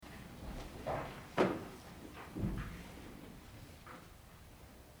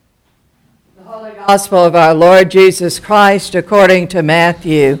Gospel of our Lord Jesus Christ according to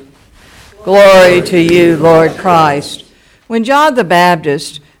Matthew. Glory to you, Lord Christ. When John the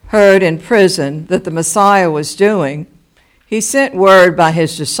Baptist heard in prison that the Messiah was doing, he sent word by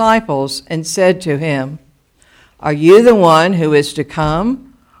his disciples and said to him, "Are you the one who is to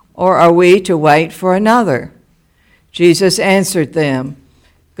come, or are we to wait for another?" Jesus answered them,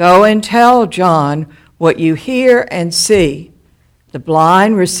 "Go and tell John what you hear and see. The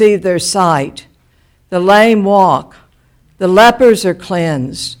blind receive their sight, the lame walk, the lepers are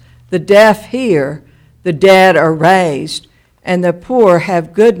cleansed, the deaf hear, the dead are raised, and the poor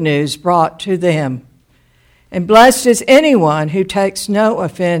have good news brought to them. And blessed is anyone who takes no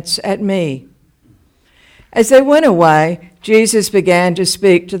offense at me." As they went away, Jesus began to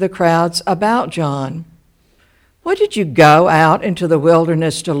speak to the crowds about John. "What did you go out into the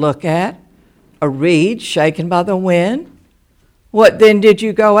wilderness to look at? A reed shaken by the wind? What then did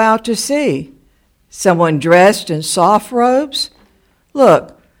you go out to see? Someone dressed in soft robes?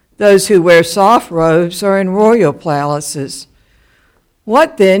 Look, those who wear soft robes are in royal palaces.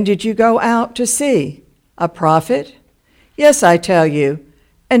 What then did you go out to see? A prophet? Yes, I tell you,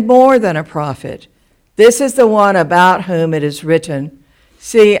 and more than a prophet. This is the one about whom it is written,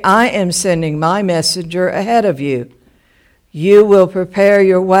 'See, I am sending my messenger ahead of you. You will prepare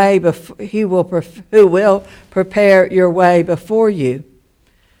your way who will prepare your way before you.'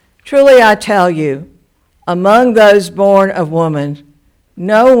 Truly I tell you, among those born of woman,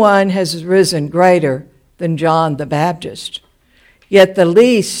 no one has risen greater than John the Baptist. Yet the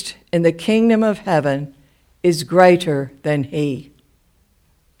least in the kingdom of heaven is greater than he."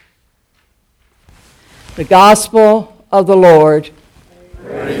 The Gospel of the Lord.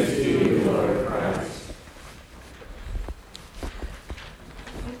 Praise to you, Lord Christ.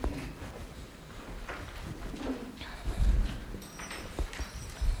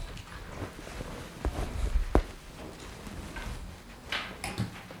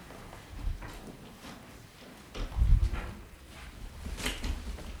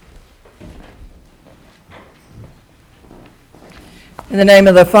 In the name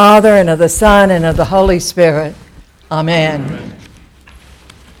of the Father, and of the Son, and of the Holy Spirit. Amen. Amen.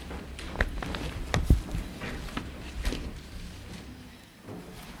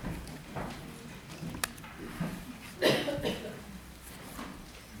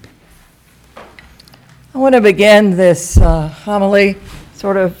 I want to begin this homily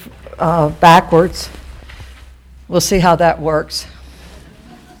sort of backwards. We'll see how that works.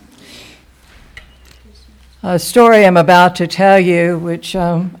 A story I'm about to tell you, which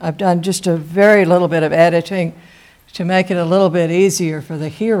I've done just a very little bit of editing to make it a little bit easier for the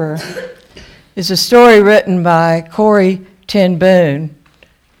hearer, is a story written by Corrie ten Boom,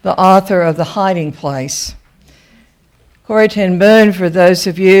 the author of The Hiding Place. Corrie ten Boom, for those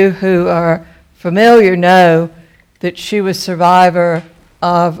of you who are familiar, know that she was a survivor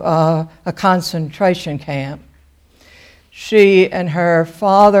of a concentration camp. She and her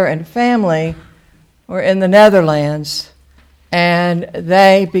father and family were in the Netherlands, and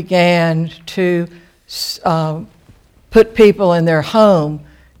they began to put people in their home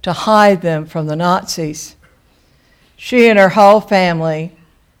to hide them from the Nazis. She and her whole family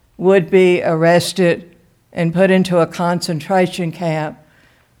would be arrested and put into a concentration camp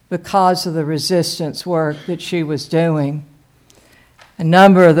because of the resistance work that she was doing. A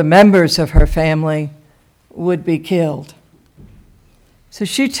number of the members of her family would be killed. So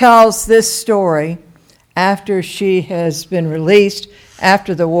she tells this story after she has been released,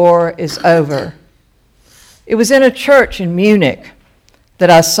 after the war is over. "It was in a church in Munich that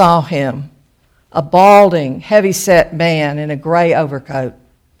I saw him, a balding, heavy-set man in a gray overcoat,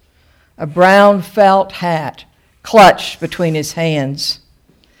 a brown felt hat clutched between his hands.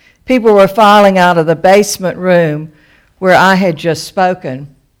 People were filing out of the basement room where I had just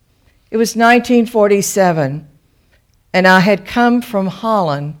spoken. It was 1947, and I had come from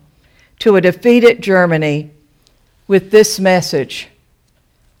Holland to a defeated Germany with this message: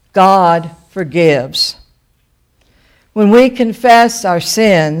 God forgives. When we confess our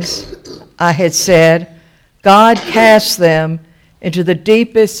sins, I had said, God casts them into the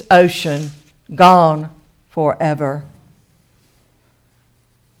deepest ocean, gone forever.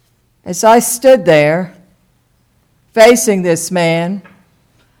 As I stood there, facing this man,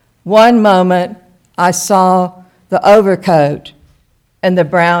 one moment I saw the overcoat and the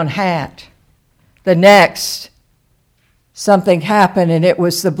brown hat. The next, something happened, and it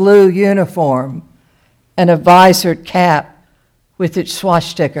was the blue uniform and a visored cap with its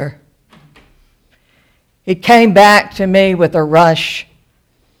swastika. It came back to me with a rush.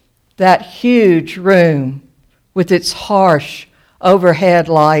 That huge room with its harsh overhead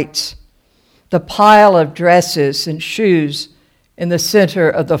lights, the pile of dresses and shoes in the center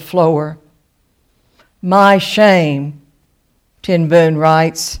of the floor. My shame, Ten Boom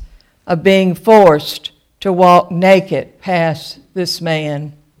writes, of being forced to walk naked past this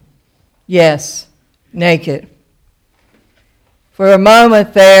man. Yes, naked. For a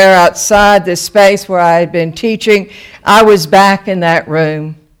moment there, outside the space where I had been teaching, I was back in that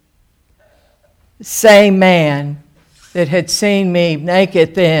room. The same man that had seen me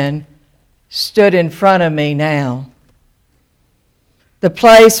naked then stood in front of me now. The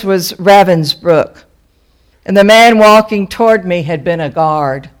place was Ravensbrück, and the man walking toward me had been a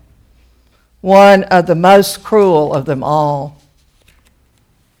guard, one of the most cruel of them all.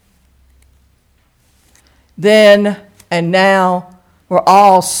 Then and now were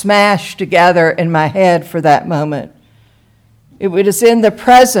all smashed together in my head for that moment. It was in the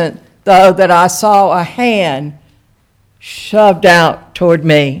present, though, that I saw a hand shoved out toward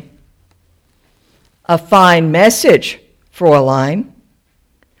me. A fine message, Fräulein.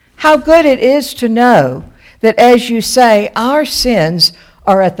 How good it is to know that, as you say, our sins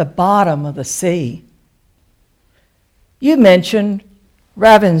are at the bottom of the sea. You mentioned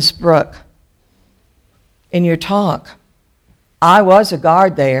Ravensbrück in your talk. I was a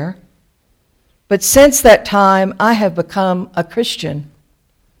guard there, but since that time I have become a Christian.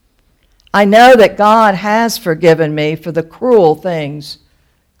 I know that God has forgiven me for the cruel things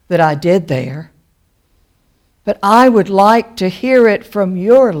that I did there. But I would like to hear it from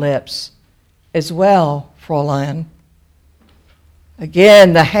your lips as well, Fräulein.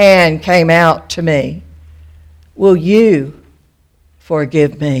 Again, the hand came out to me. Will you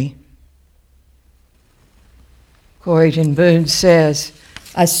forgive me? Corrie ten Boom says,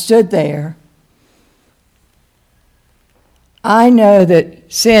 I stood there. I know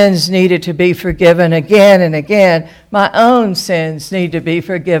that sins needed to be forgiven again and again. My own sins need to be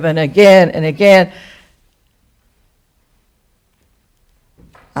forgiven again and again.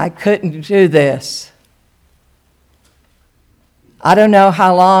 I couldn't do this. I don't know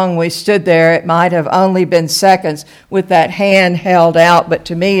how long we stood there. It might have only been seconds with that hand held out, but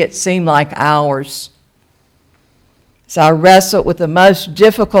to me it seemed like hours. So I wrestled with the most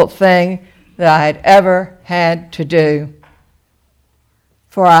difficult thing that I had ever had to do.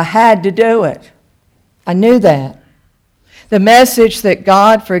 For I had to do it. I knew that. The message that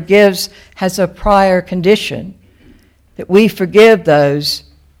God forgives has a prior condition, that we forgive those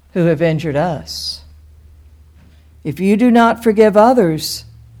who have injured us. If you do not forgive others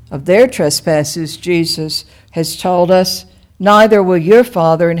of their trespasses, Jesus has told us, neither will your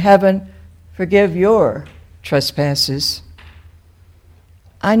Father in heaven forgive your trespasses.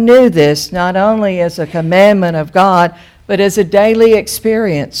 I knew this not only as a commandment of God, but as a daily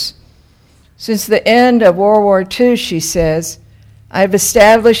experience. Since the end of World War II, she says, I have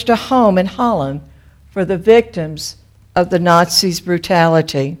established a home in Holland for the victims of the Nazis'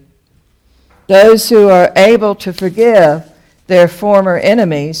 brutality. Those who are able to forgive their former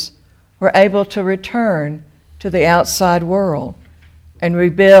enemies were able to return to the outside world and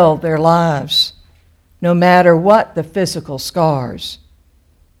rebuild their lives, no matter what the physical scars.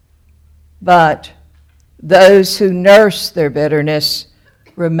 But those who nursed their bitterness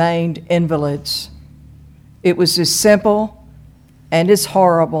remained invalids. It was as simple and as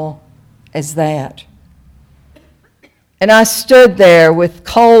horrible as that. And I stood there with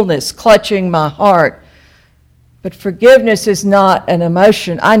coldness clutching my heart. But forgiveness is not an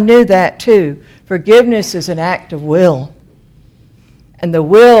emotion. I knew that too. Forgiveness is an act of will. And the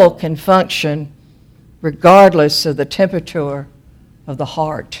will can function regardless of the temperature of the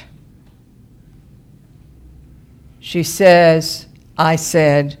heart. She says, I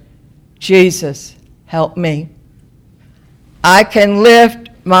said, Jesus, help me. I can lift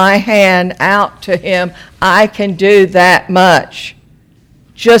my hand out to him. I can do that much.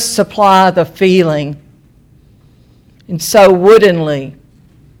 Just supply the feeling. And so woodenly,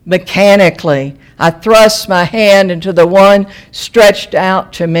 mechanically, I thrust my hand into the one stretched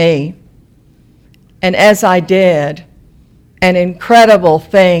out to me. And as I did, an incredible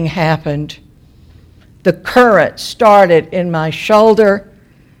thing happened. The current started in my shoulder,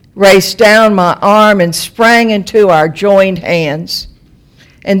 raced down my arm, and sprang into our joined hands.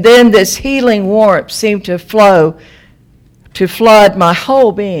 And then this healing warmth seemed to flood my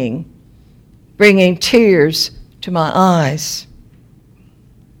whole being, bringing tears to my eyes.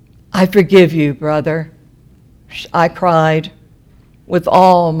 I forgive you, brother, I cried with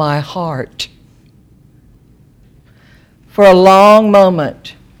all my heart. For a long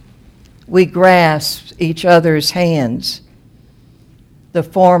moment, we grasped each other's hands, the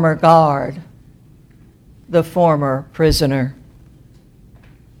former guard, the former prisoner.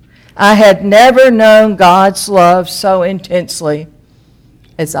 I had never known God's love so intensely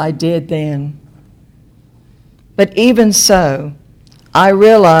as I did then. But even so, I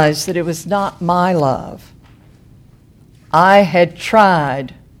realized that it was not my love. I had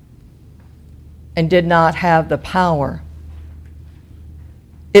tried and did not have the power.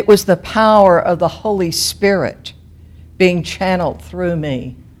 It was the power of the Holy Spirit being channeled through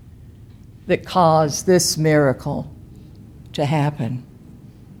me that caused this miracle to happen.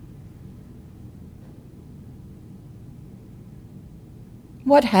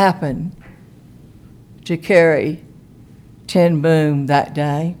 What happened to Carrie Ten Boom that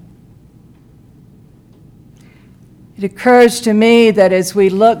day? It occurs to me that as we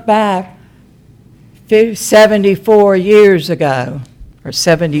look back 74 years ago, or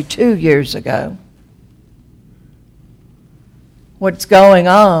 72 years ago, what's going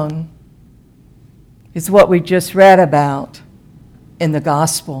on is what we just read about in the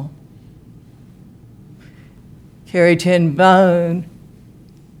gospel. Carrie Ten Boom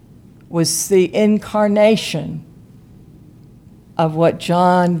was the incarnation of what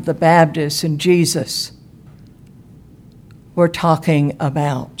John the Baptist and Jesus were talking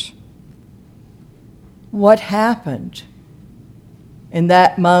about. What happened in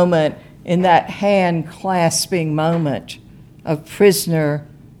that moment, in that hand-clasping moment of prisoner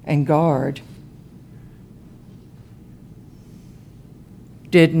and guard?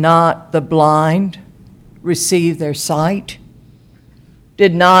 Did not the blind receive their sight?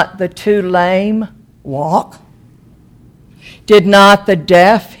 Did not the two lame walk? Did not the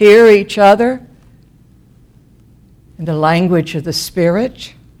deaf hear each other in the language of the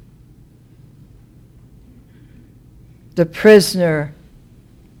Spirit? The prisoner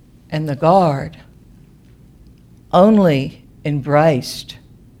and the guard only embraced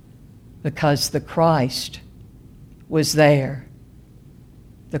because the Christ was there.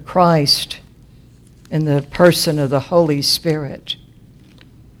 The Christ in the person of the Holy Spirit.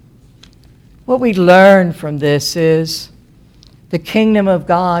 What we learn from this is the kingdom of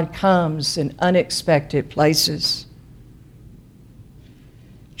God comes in unexpected places.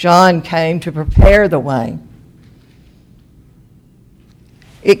 John came to prepare the way.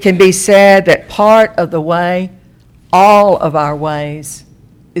 It can be said that part of the way, all of our ways,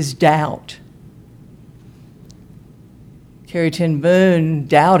 is doubt. Carrie Ten Boom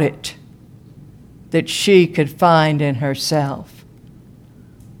doubted that she could find in herself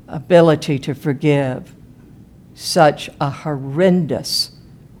ability to forgive such a horrendous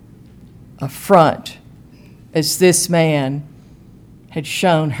affront as this man had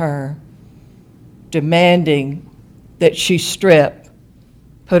shown her, demanding that she strip,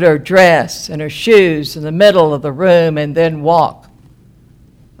 put her dress and her shoes in the middle of the room, and then walk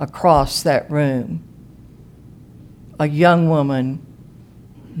across that room. A young woman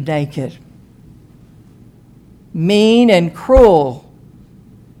naked. Mean and cruel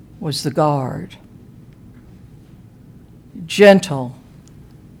was the guard. Gentle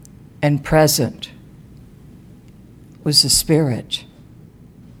and present was the Spirit.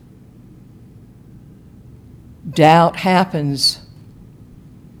 Doubt happens.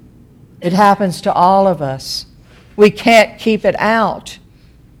 It happens to all of us. We can't keep it out.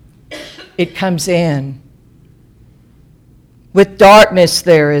 It comes in. With darkness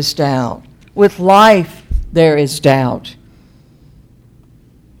there is doubt. With life there is doubt.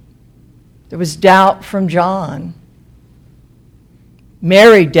 There was doubt from John.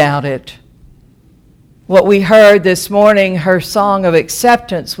 Mary doubted. What we heard this morning, her song of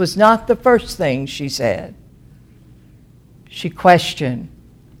acceptance, was not the first thing she said. She questioned,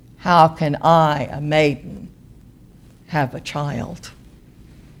 how can I, a maiden, have a child?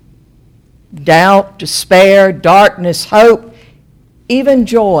 Doubt, despair, darkness, hope, even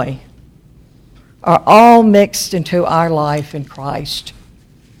joy are all mixed into our life in Christ.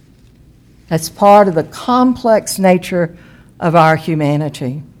 That's part of the complex nature of our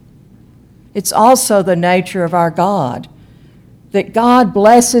humanity. It's also the nature of our God, that God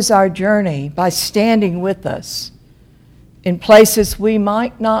blesses our journey by standing with us in places we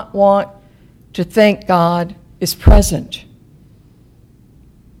might not want to think God is present.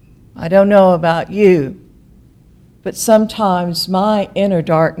 I don't know about you, but sometimes my inner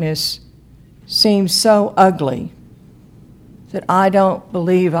darkness seems so ugly that I don't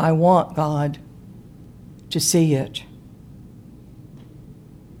believe I want God to see it.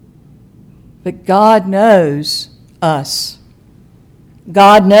 But God knows us.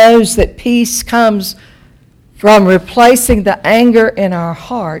 God knows that peace comes from replacing the anger in our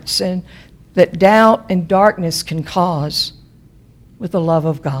hearts and that doubt and darkness can cause with the love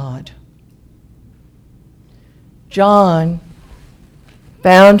of God. John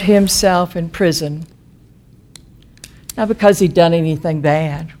found himself in prison, not because he'd done anything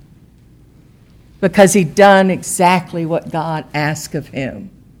bad, because he'd done exactly what God asked of him,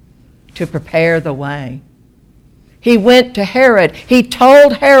 to prepare the way. He went to Herod. He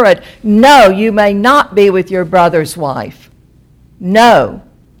told Herod, no, you may not be with your brother's wife. No,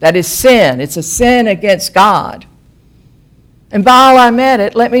 that is sin. It's a sin against God. And while I'm at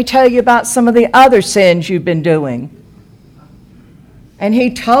it, let me tell you about some of the other sins you've been doing. And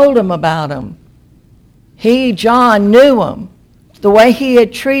he told him about them. John, knew them. The way he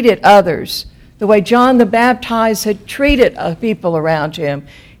had treated others, the way John the Baptist had treated people around him.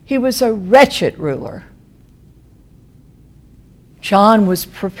 He was a wretched ruler. John was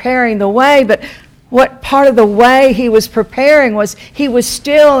preparing the way, but what part of the way he was preparing was he was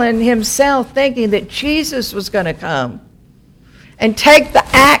still in himself thinking that Jesus was going to come and take the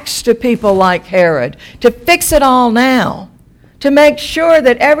axe to people like Herod, to fix it all now, to make sure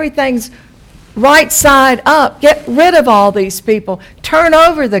that everything's right side up, get rid of all these people, turn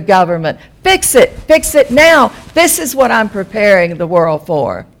over the government, fix it now. This is what I'm preparing the world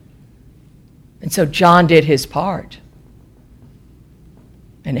for. And so John did his part.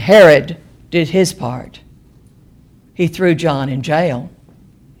 And Herod did his part. He threw John in jail.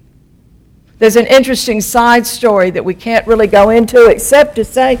 There's an interesting side story that we can't really go into except to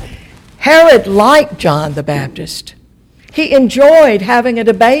say Herod liked John the Baptist. He enjoyed having a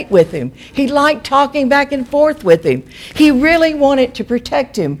debate with him. He liked talking back and forth with him. He really wanted to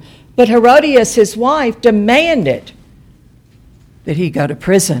protect him. But Herodias, his wife, demanded that he go to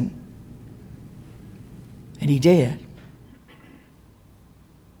prison. And he did.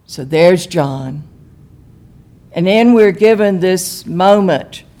 So there's John. And then we're given this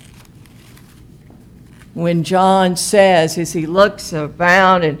moment when John says, as he looks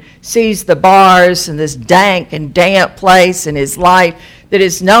around and sees the bars and this dank and damp place in his life, that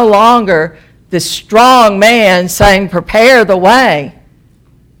is no longer the strong man saying, prepare the way.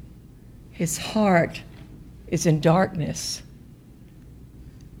 His heart is in darkness.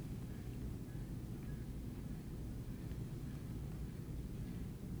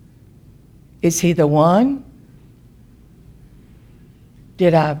 Is he the one?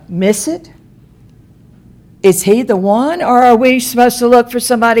 Did I miss it? Is he the one, or are we supposed to look for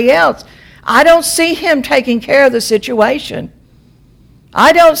somebody else? I don't see him taking care of the situation.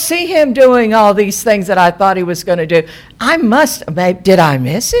 I don't see him doing all these things that I thought he was going to do. Did I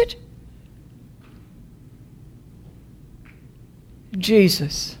miss it?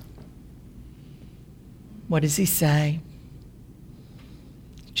 Jesus. What does he say?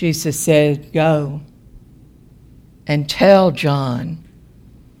 Jesus said, go and tell John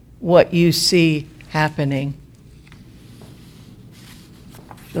what you see happening.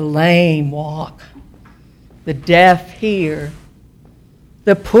 The lame walk, the deaf hear,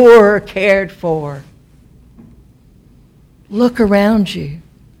 the poor are cared for. Look around you.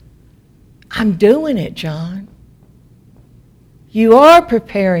 I'm doing it, John. You are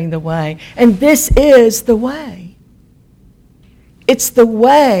preparing the way, and this is the way. It's the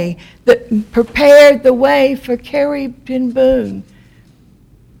way that prepared the way for Carrie Ben Boone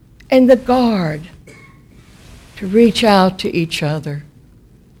and the guard to reach out to each other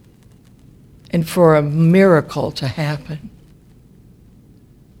and for a miracle to happen.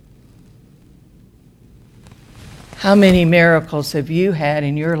 How many miracles have you had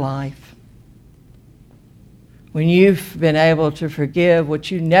in your life when you've been able to forgive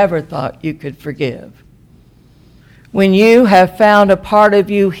what you never thought you could forgive? When you have found a part of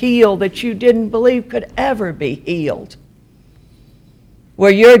you healed that you didn't believe could ever be healed?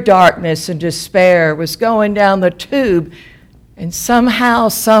 Where your darkness and despair was going down the tube, and somehow,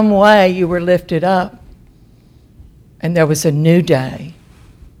 some way you were lifted up. And there was a new day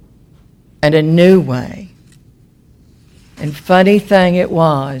and a new way. And funny thing it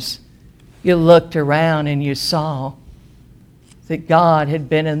was, you looked around and you saw that God had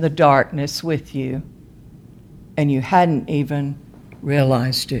been in the darkness with you, and you hadn't even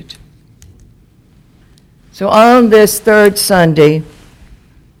realized it. So on this third Sunday,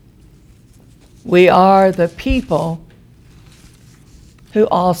 we are the people who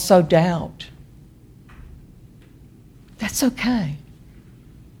also doubt. That's okay.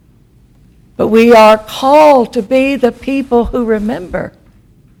 But we are called to be the people who remember.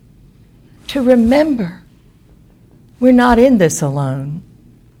 To remember. We're not in this alone.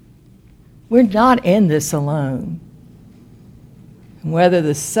 We're not in this alone. Whether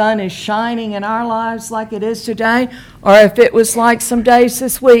the sun is shining in our lives like it is today, or if it was like some days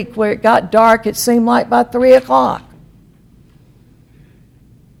this week where it got dark, it seemed like by 3 o'clock.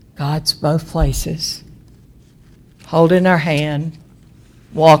 God's both places, holding our hand,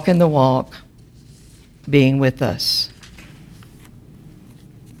 walking the walk, being with us.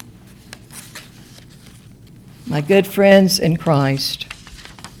 My good friends in Christ,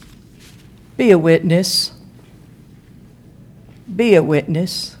 be a witness. Be a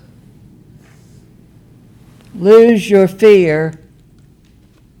witness. Lose your fear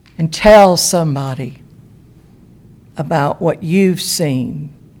and tell somebody about what you've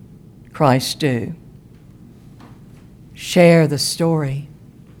seen Christ do. Share the story.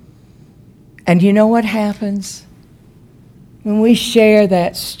 And you know what happens? When we share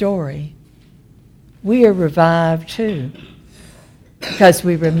that story, we are revived too, because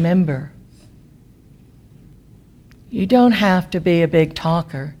we remember. You don't have to be a big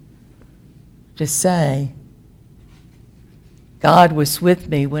talker to say, God was with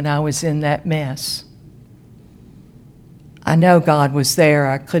me when I was in that mess. I know God was there.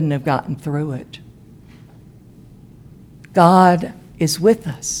 I couldn't have gotten through it. God is with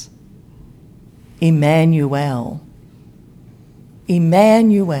us. Emmanuel.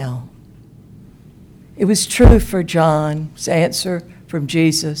 Emmanuel. It was true for John's answer from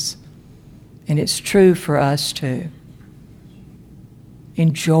Jesus, and it's true for us too.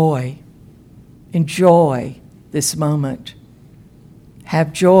 Enjoy this moment.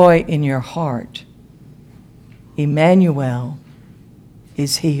 Have joy in your heart. Emmanuel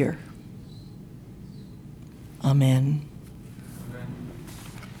is here. Amen.